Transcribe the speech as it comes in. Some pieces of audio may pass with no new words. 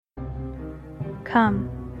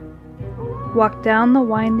Come, walk down the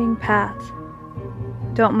winding path.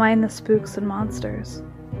 Don't mind the spooks and monsters.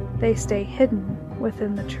 They stay hidden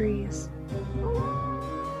within the trees.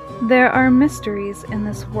 There are mysteries in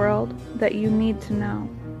this world that you need to know,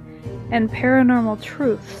 and paranormal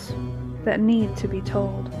truths that need to be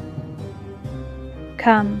told.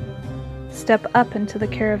 Come, step up into the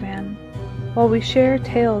caravan while we share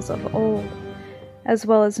tales of old, as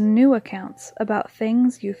well as new accounts about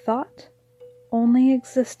things you thought only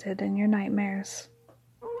existed in your nightmares.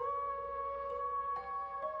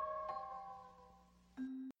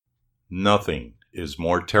 Nothing is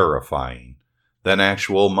more terrifying than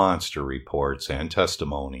actual monster reports and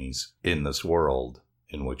testimonies in this world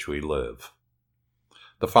in which we live.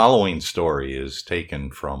 The following story is taken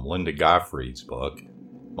from Linda Gottfried's book,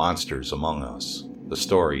 Monsters Among Us, the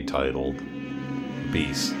story titled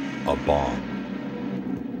Beasts of Bong.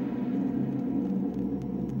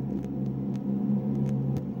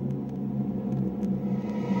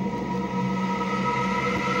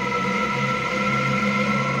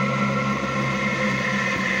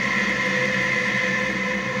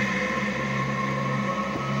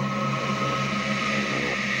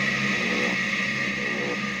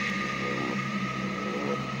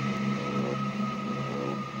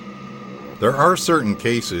 There are certain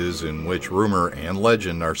cases in which rumor and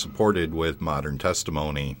legend are supported with modern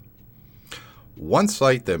testimony. One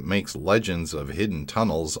site that makes legends of hidden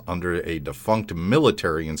tunnels under a defunct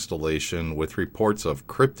military installation with reports of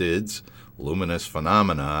cryptids, luminous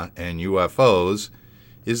phenomena, and UFOs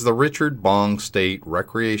is the Richard Bong State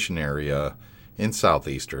Recreation Area in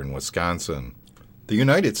southeastern Wisconsin. The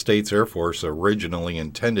United States Air Force originally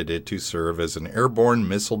intended it to serve as an airborne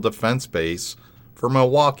missile defense base for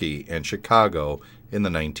Milwaukee and Chicago in the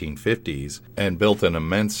 1950s, and built an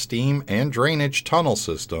immense steam and drainage tunnel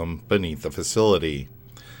system beneath the facility.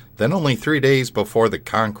 Then only 3 days before the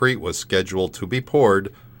concrete was scheduled to be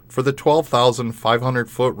poured for the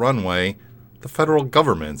 12,500-foot runway, the federal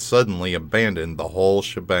government suddenly abandoned the whole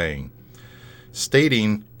shebang,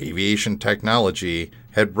 stating aviation technology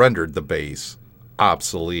had rendered the base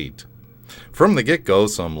obsolete. From the get-go,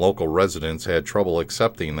 some local residents had trouble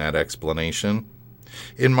accepting that explanation.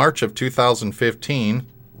 In March of 2015,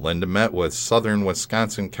 Linda met with Southern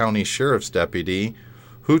Wisconsin County Sheriff's deputy,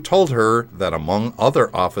 who told her that among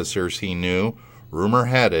other officers he knew, rumor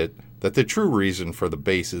had it that the true reason for the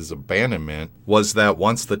base's abandonment was that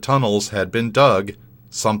once the tunnels had been dug,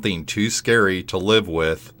 something too scary to live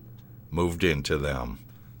with moved into them.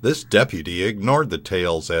 This deputy ignored the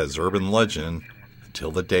tales as urban legend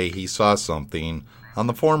until the day he saw something on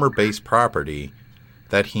the former base property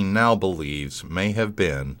that he now believes may have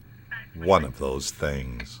been one of those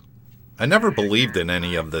things. I never believed in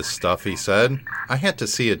any of this stuff, he said. I had to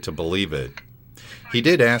see it to believe it. He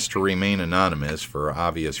did ask to remain anonymous for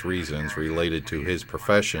obvious reasons related to his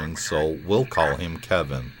profession, so we'll call him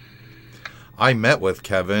Kevin. I met with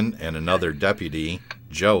Kevin and another deputy,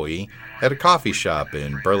 Joey, at a coffee shop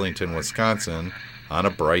in Burlington, Wisconsin on a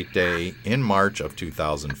bright day in March of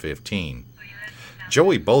 2015.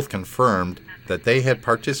 Joey both confirmed that they had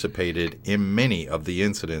participated in many of the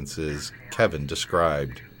incidences Kevin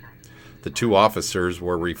described. The two officers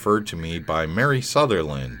were referred to me by Mary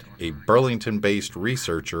Sutherland, a Burlington-based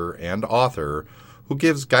researcher and author who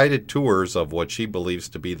gives guided tours of what she believes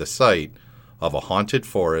to be the site of a haunted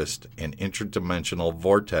forest and interdimensional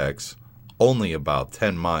vortex only about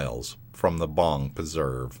 10 miles from the Bong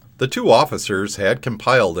Preserve. The two officers had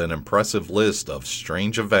compiled an impressive list of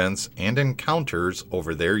strange events and encounters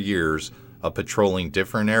over their years of patrolling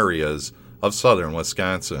different areas of southern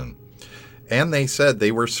Wisconsin, and they said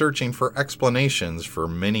they were searching for explanations for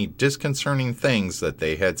many disconcerting things that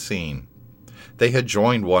they had seen. They had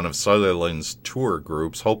joined one of Sutherland's tour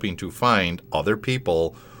groups hoping to find other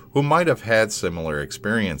people who might have had similar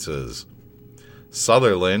experiences.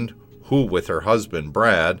 Sutherland, who with her husband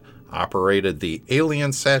Brad operated the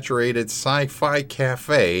alien-saturated Sci-Fi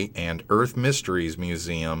Cafe and Earth Mysteries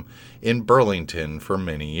Museum in Burlington for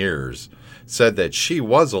many years, said that she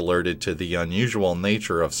was alerted to the unusual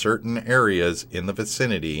nature of certain areas in the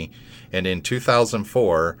vicinity, and in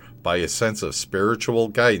 2004, by a sense of spiritual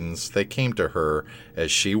guidance that came to her as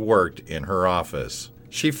she worked in her office.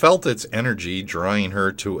 She felt its energy drawing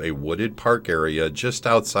her to a wooded park area just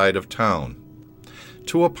outside of town,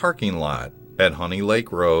 to a parking lot at Honey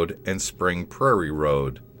Lake Road and Spring Prairie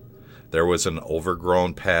Road. There was an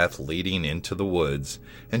overgrown path leading into the woods,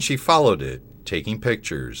 and she followed it, taking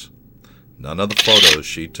pictures. None of the photos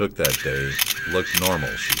she took that day looked normal,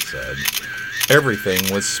 she said. Everything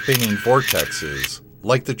was spinning vortexes,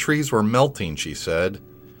 like the trees were melting, she said.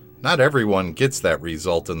 Not everyone gets that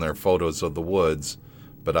result in their photos of the woods,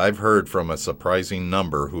 but I've heard from a surprising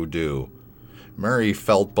number who do. Mary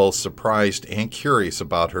felt both surprised and curious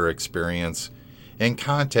about her experience and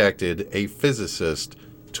contacted a physicist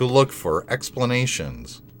to look for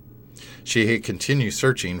explanations. She had continued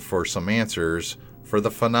searching for some answers for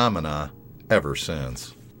the phenomena ever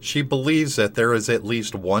since. She believes that there is at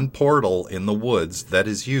least one portal in the woods that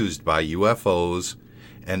is used by UFOs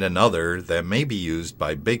and another that may be used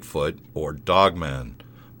by Bigfoot or dogmen,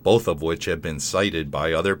 both of which have been sighted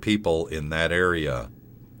by other people in that area.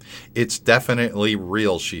 It's definitely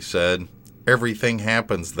real, she said. Everything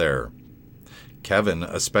happens there. Kevin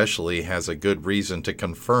especially has a good reason to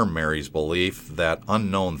confirm Mary's belief that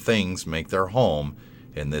unknown things make their home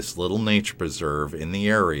in this little nature preserve in the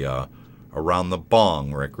area around the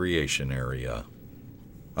Bong recreation area.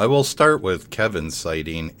 I will start with Kevin's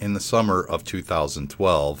sighting in the summer of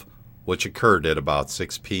 2012, which occurred at about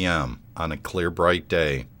 6 p.m. on a clear, bright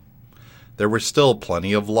day. There was still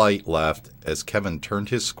plenty of light left as Kevin turned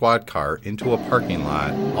his squad car into a parking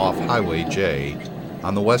lot off Highway J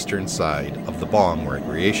on the western side of the Bong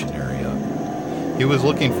recreation area. He was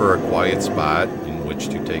looking for a quiet spot in which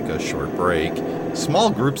to take a short break. Small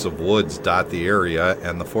groups of woods dot the area,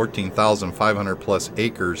 and the 14,500 plus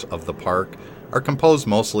acres of the park are composed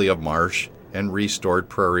mostly of marsh and restored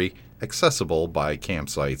prairie accessible by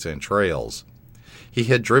campsites and trails. He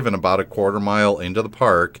had driven about a quarter mile into the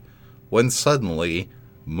park when suddenly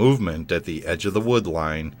movement at the edge of the wood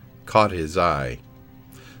line caught his eye.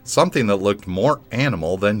 Something that looked more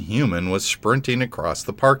animal than human was sprinting across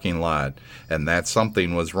the parking lot, and that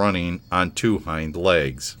something was running on two hind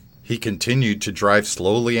legs. He continued to drive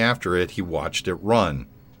slowly after it. He watched it run.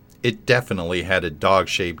 It definitely had a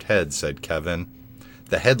dog-shaped head, said Kevin.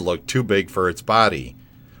 The head looked too big for its body,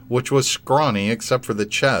 which was scrawny except for the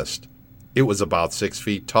chest. It was about 6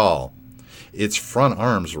 feet tall. Its front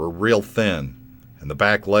arms were real thin, and the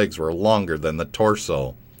back legs were longer than the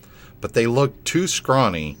torso, but they looked too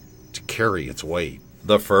scrawny to carry its weight.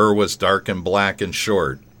 The fur was dark and black and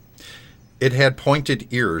short. It had pointed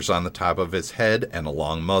ears on the top of its head and a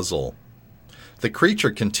long muzzle. The creature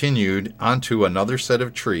continued onto another set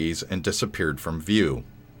of trees and disappeared from view.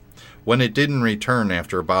 When it didn't return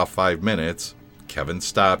after about 5 minutes, Kevin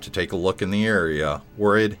stopped to take a look in the area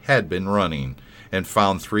where it had been running and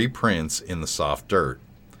found 3 prints in the soft dirt.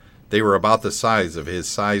 They were about the size of his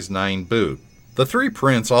size 9 boot. The 3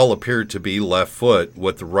 prints all appeared to be left foot,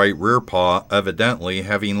 with the right rear paw evidently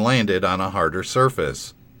having landed on a harder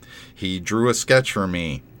surface. He drew a sketch for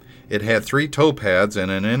me. It had 3 toe pads and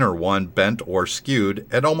an inner one bent or skewed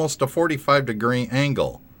at almost a 45-degree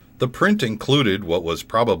angle. The print included what was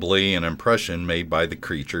probably an impression made by the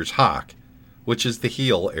creature's hock, which is the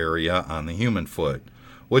heel area on the human foot,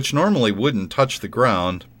 which normally wouldn't touch the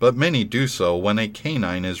ground, but many do so when a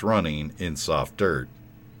canine is running in soft dirt.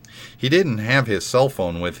 He didn't have his cell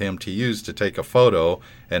phone with him to use to take a photo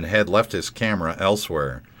and had left his camera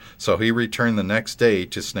elsewhere, so he returned the next day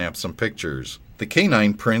to snap some pictures. The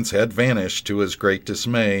canine prints had vanished to his great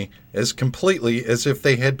dismay, as completely as if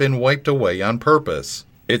they had been wiped away on purpose.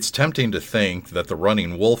 It's tempting to think that the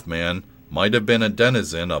running wolfman might have been a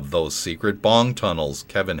denizen of those secret Bong tunnels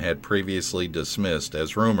Kevin had previously dismissed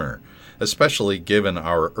as rumor, especially given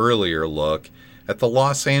our earlier look at the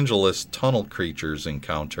Los Angeles tunnel creatures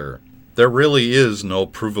encounter. There really is no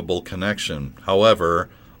provable connection, however,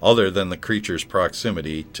 other than the creature's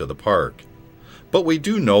proximity to the park. But we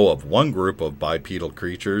do know of one group of bipedal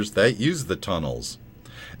creatures that use the tunnels.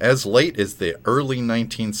 As late as the early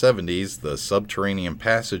 1970s, the subterranean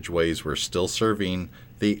passageways were still serving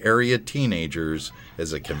the area teenagers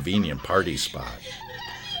as a convenient party spot.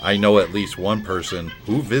 I know at least one person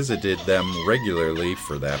who visited them regularly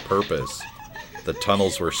for that purpose. The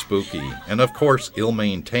tunnels were spooky and of course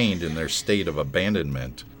ill-maintained in their state of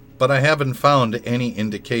abandonment, but I haven't found any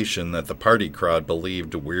indication that the party crowd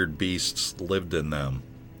believed weird beasts lived in them.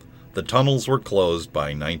 The tunnels were closed by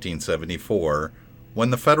 1974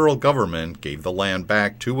 when the federal government gave the land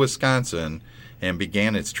back to Wisconsin and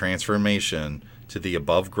began its transformation to the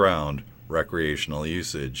above-ground recreational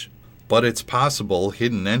usage. But it's possible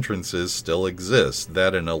hidden entrances still exist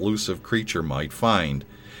that an elusive creature might find,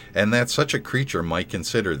 and that such a creature might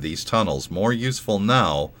consider these tunnels more useful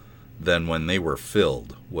now than when they were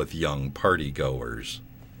filled with young partygoers.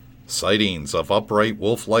 Sightings of upright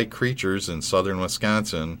wolf-like creatures in southern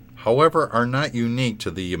Wisconsin, however, are not unique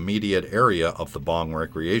to the immediate area of the Bong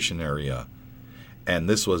recreation area. And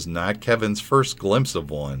this was not Kevin's first glimpse of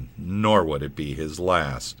one, nor would it be his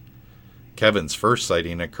last. Kevin's first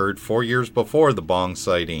sighting occurred 4 years before the Bong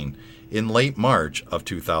sighting, in late March of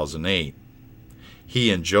 2008. He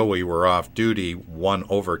and Joey were off duty one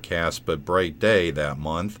overcast but bright day that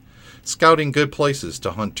month, scouting good places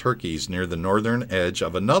to hunt turkeys near the northern edge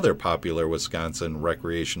of another popular Wisconsin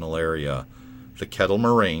recreational area, the Kettle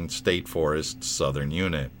Moraine State Forest Southern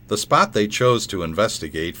Unit. The spot they chose to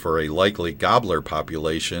investigate for a likely gobbler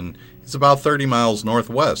population is about 30 miles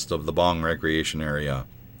northwest of the Bong recreation area.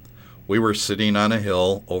 We were sitting on a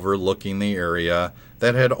hill overlooking the area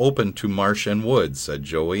that had opened to marsh and woods, said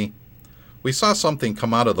Joey. We saw something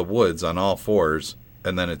come out of the woods on all fours,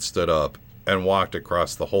 and then it stood up and walked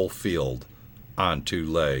across the whole field on 2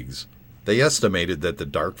 legs. They estimated that the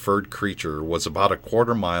dark-furred creature was about a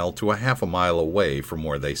quarter mile to a half a mile away from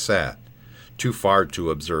where they sat, too far to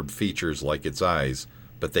observe features like its eyes,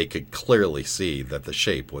 but they could clearly see that the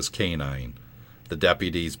shape was canine. The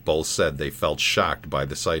deputies both said they felt shocked by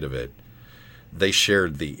the sight of it. They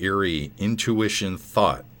shared the eerie intuition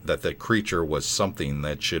thought that the creature was something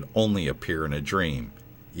that should only appear in a dream,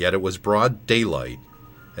 yet it was broad daylight,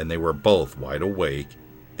 and they were both wide awake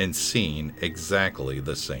and seeing exactly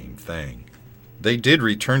the same thing. They did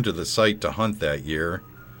return to the site to hunt that year,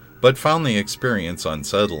 but found the experience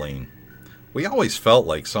unsettling. We always felt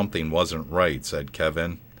like something wasn't right, said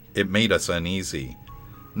Kevin. It made us uneasy.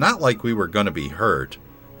 Not like we were going to be hurt,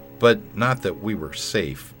 but not that we were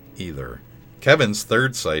safe either. Kevin's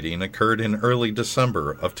third sighting occurred in early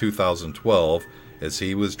December of 2012 as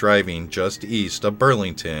he was driving just east of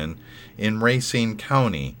Burlington in Racine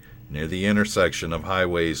County near the intersection of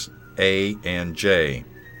highways A and J.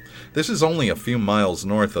 This is only a few miles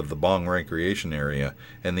north of the Bong recreation area,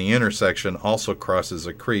 and the intersection also crosses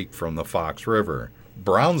a creek from the Fox River.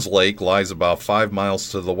 Browns Lake lies about 5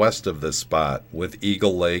 miles to the west of this spot, with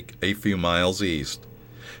Eagle Lake a few miles east.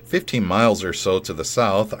 15 miles or so to the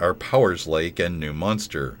south are Powers Lake and New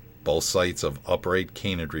Munster, both sites of upright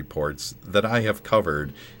canid reports that I have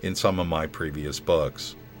covered in some of my previous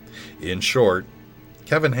books. In short,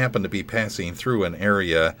 Kevin happened to be passing through an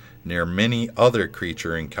area near many other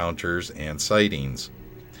creature encounters and sightings.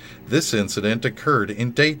 This incident occurred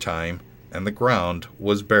in daytime, and the ground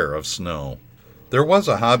was bare of snow. There was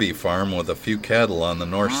a hobby farm with a few cattle on the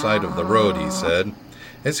north side of the road, he said.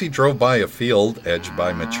 As he drove by a field edged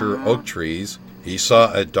by mature oak trees, he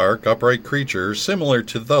saw a dark, upright creature similar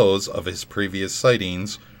to those of his previous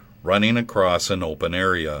sightings running across an open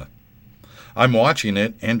area. I'm watching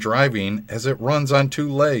it and driving as it runs on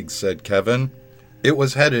 2 legs, said Kevin. It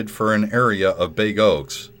was headed for an area of big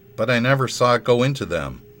oaks, but I never saw it go into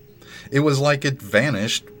them. It was like it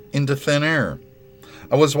vanished into thin air.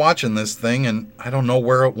 I was watching this thing and I don't know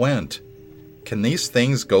where it went. Can these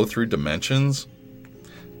things go through dimensions?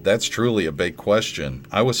 That's truly a big question.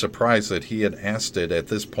 I was surprised that he had asked it at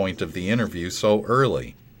this point of the interview so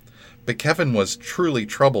early. But Kevin was truly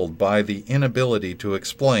troubled by the inability to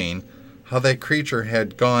explain how that creature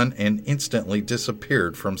had gone and instantly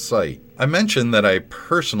disappeared from sight. I mentioned that I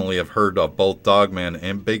personally have heard of both Dogman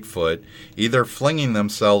and Bigfoot either flinging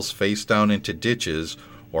themselves face down into ditches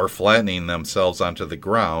or flattening themselves onto the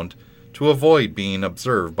ground to avoid being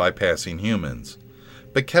observed by passing humans.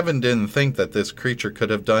 But Kevin didn't think that this creature could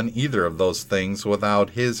have done either of those things without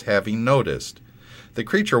his having noticed. The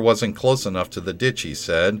creature wasn't close enough to the ditch, he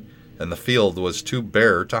said, and the field was too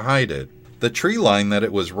bare to hide it. The tree line that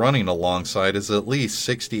it was running alongside is at least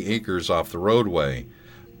 60 acres off the roadway,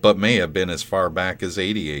 but may have been as far back as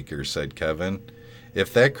 80 acres, said Kevin.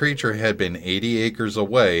 If that creature had been 80 acres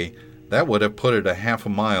away, that would have put it a half a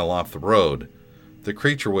mile off the road. The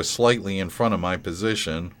creature was slightly in front of my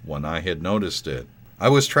position when I had noticed it. I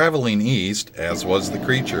was traveling east, as was the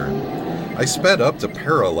creature. I sped up to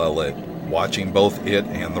parallel it, watching both it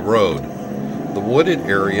and the road. The wooded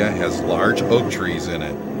area has large oak trees in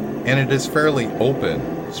it, and it is fairly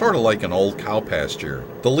open, sort of like an old cow pasture.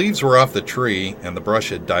 The leaves were off the tree, and the brush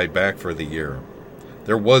had died back for the year.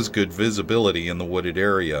 There was good visibility in the wooded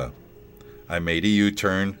area. I made a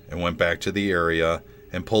U-turn and went back to the area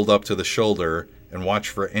and pulled up to the shoulder and watched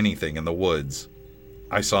for anything in the woods.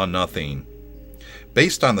 I saw nothing.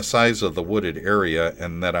 Based on the size of the wooded area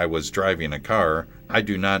and that I was driving a car, I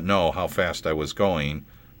do not know how fast I was going,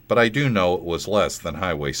 but I do know it was less than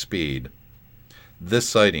highway speed. This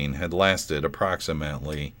sighting had lasted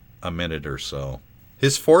approximately a minute or so.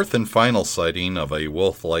 His fourth and final sighting of a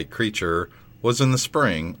wolf-like creature was in the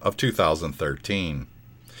spring of 2013.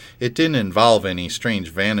 It didn't involve any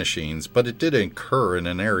strange vanishings, but it did occur in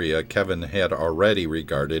an area Kevin had already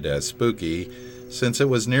regarded as spooky, since it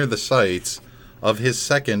was near the sites of his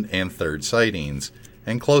second and third sightings,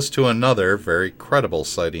 and close to another very credible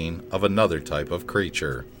sighting of another type of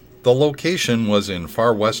creature. The location was in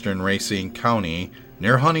far western Racine County,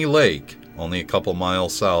 near Honey Lake, only a couple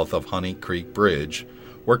miles south of Honey Creek Bridge,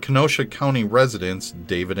 where Kenosha County residents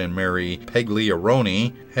David and Mary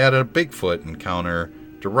Pagliaroni had a Bigfoot encounter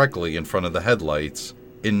directly in front of the headlights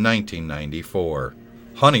in 1994.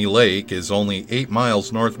 Honey Lake is only 8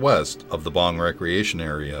 miles northwest of the Bong Recreation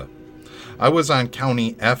Area. I was on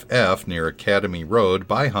County FF near Academy Road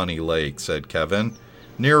by Honey Lake, said Kevin,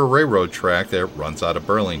 near a railroad track that runs out of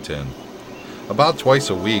Burlington. About twice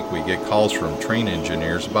a week we get calls from train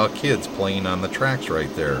engineers about kids playing on the tracks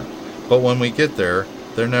right there, but when we get there,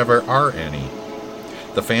 there never are any.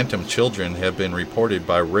 The phantom children have been reported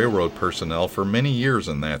by railroad personnel for many years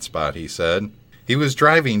in that spot, he said. He was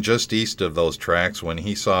driving just east of those tracks when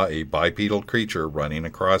he saw a bipedal creature running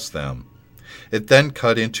across them. It then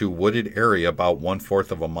cut into wooded area about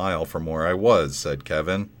 1/4 of a mile from where I was, said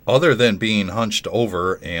Kevin. Other than being hunched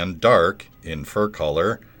over and dark, in fur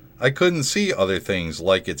color, I couldn't see other things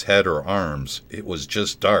like its head or arms. It was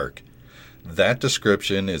just dark. That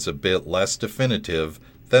description is a bit less definitive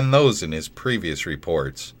than those in his previous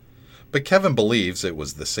reports. But Kevin believes it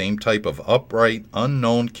was the same type of upright,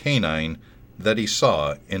 unknown canine that he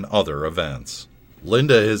saw in other events.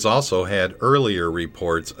 Linda has also had earlier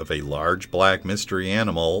reports of a large black mystery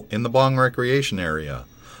animal in the Bong Recreation Area,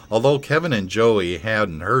 although Kevin and Joey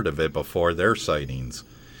hadn't heard of it before their sightings.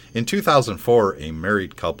 In 2004, a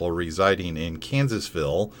married couple residing in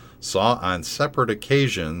Kansasville saw on separate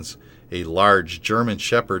occasions a large German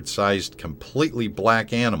Shepherd-sized completely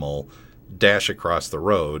black animal dash across the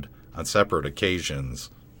road on separate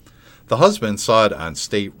occasions. The husband saw it on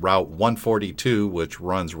State Route 142, which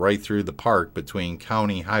runs right through the park between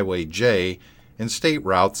County Highway J and State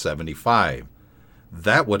Route 75.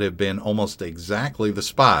 That would have been almost exactly the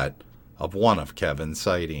spot of one of Kevin's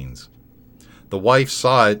sightings. The wife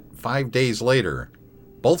saw it 5 days later.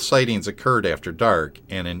 Both sightings occurred after dark,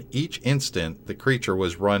 and in each instant the creature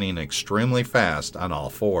was running extremely fast on all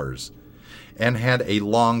fours and had a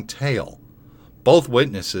long tail. Both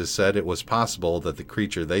witnesses said it was possible that the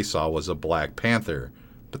creature they saw was a black panther,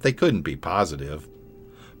 but they couldn't be positive.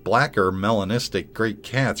 Black or melanistic great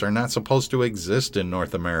cats are not supposed to exist in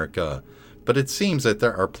North America, but it seems that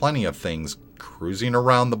there are plenty of things cruising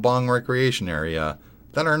around the Bong Recreation Area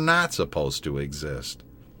that are not supposed to exist.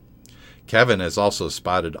 Kevin has also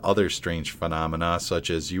spotted other strange phenomena such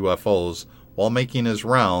as UFOs while making his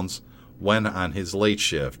rounds when on his late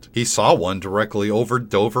shift. He saw one directly over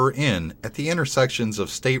Dover Inn at the intersections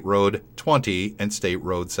of State Road 20 and State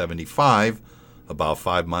Road 75, about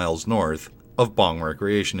 5 miles north of Bong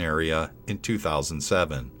Recreation Area in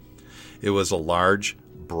 2007. It was a large,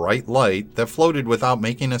 bright light that floated without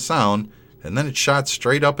making a sound, and then it shot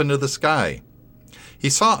straight up into the sky.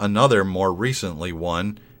 He saw another more recently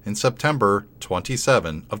one in September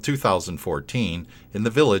 27 of 2014 in the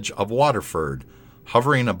village of Waterford,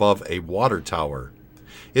 hovering above a water tower.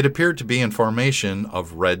 It appeared to be in formation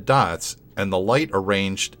of red dots, and the light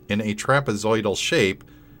arranged in a trapezoidal shape,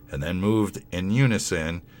 and then moved in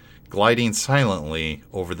unison, gliding silently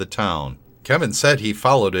over the town. Kevin said he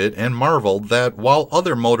followed it and marveled that while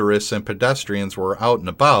other motorists and pedestrians were out and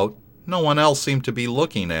about, no one else seemed to be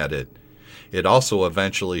looking at it. It also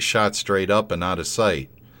eventually shot straight up and out of sight,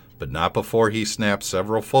 but not before he snapped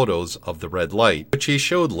several photos of the red light, which he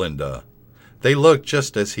showed Linda. They looked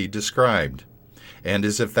just as he described. And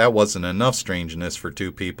as if that wasn't enough strangeness for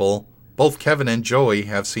two people, both Kevin and Joey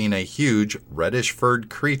have seen a huge, reddish-furred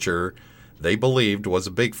creature they believed was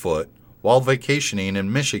a Bigfoot while vacationing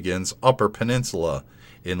in Michigan's Upper Peninsula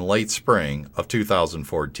in late spring of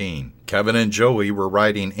 2014. Kevin and Joey were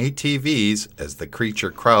riding ATVs as the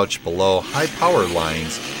creature crouched below high power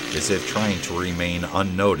lines as if trying to remain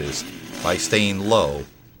unnoticed by staying low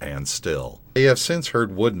and still. They have since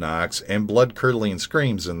heard wood knocks and blood-curdling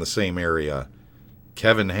screams in the same area.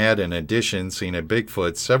 Kevin had in addition seen a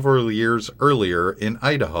Bigfoot several years earlier in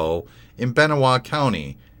Idaho in Benewah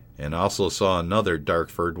County, and also saw another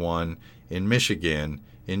dark-furred one in Michigan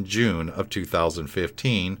in June of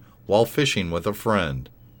 2015 while fishing with a friend.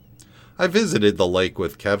 I visited the lake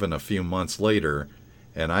with Kevin a few months later,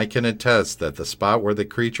 and I can attest that the spot where the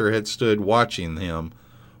creature had stood watching him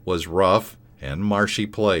was rough and marshy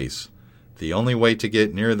place. The only way to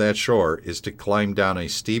get near that shore is to climb down a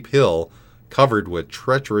steep hill covered with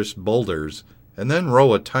treacherous boulders and then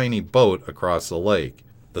row a tiny boat across the lake.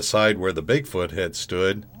 The side where the Bigfoot had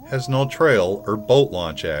stood has no trail or boat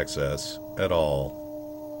launch access at all.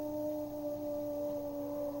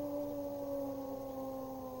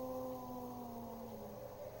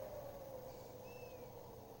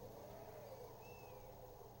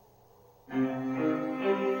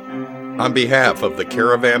 On behalf of the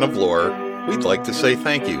Caravan of Lore, we'd like to say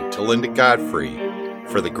thank you to Linda Godfrey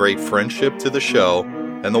for the great friendship to the show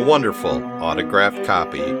and the wonderful autographed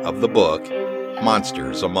copy of the book,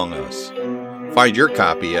 Monsters Among Us. Find your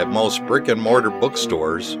copy at most brick-and-mortar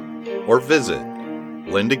bookstores or visit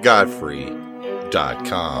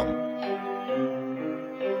lindagodfrey.com.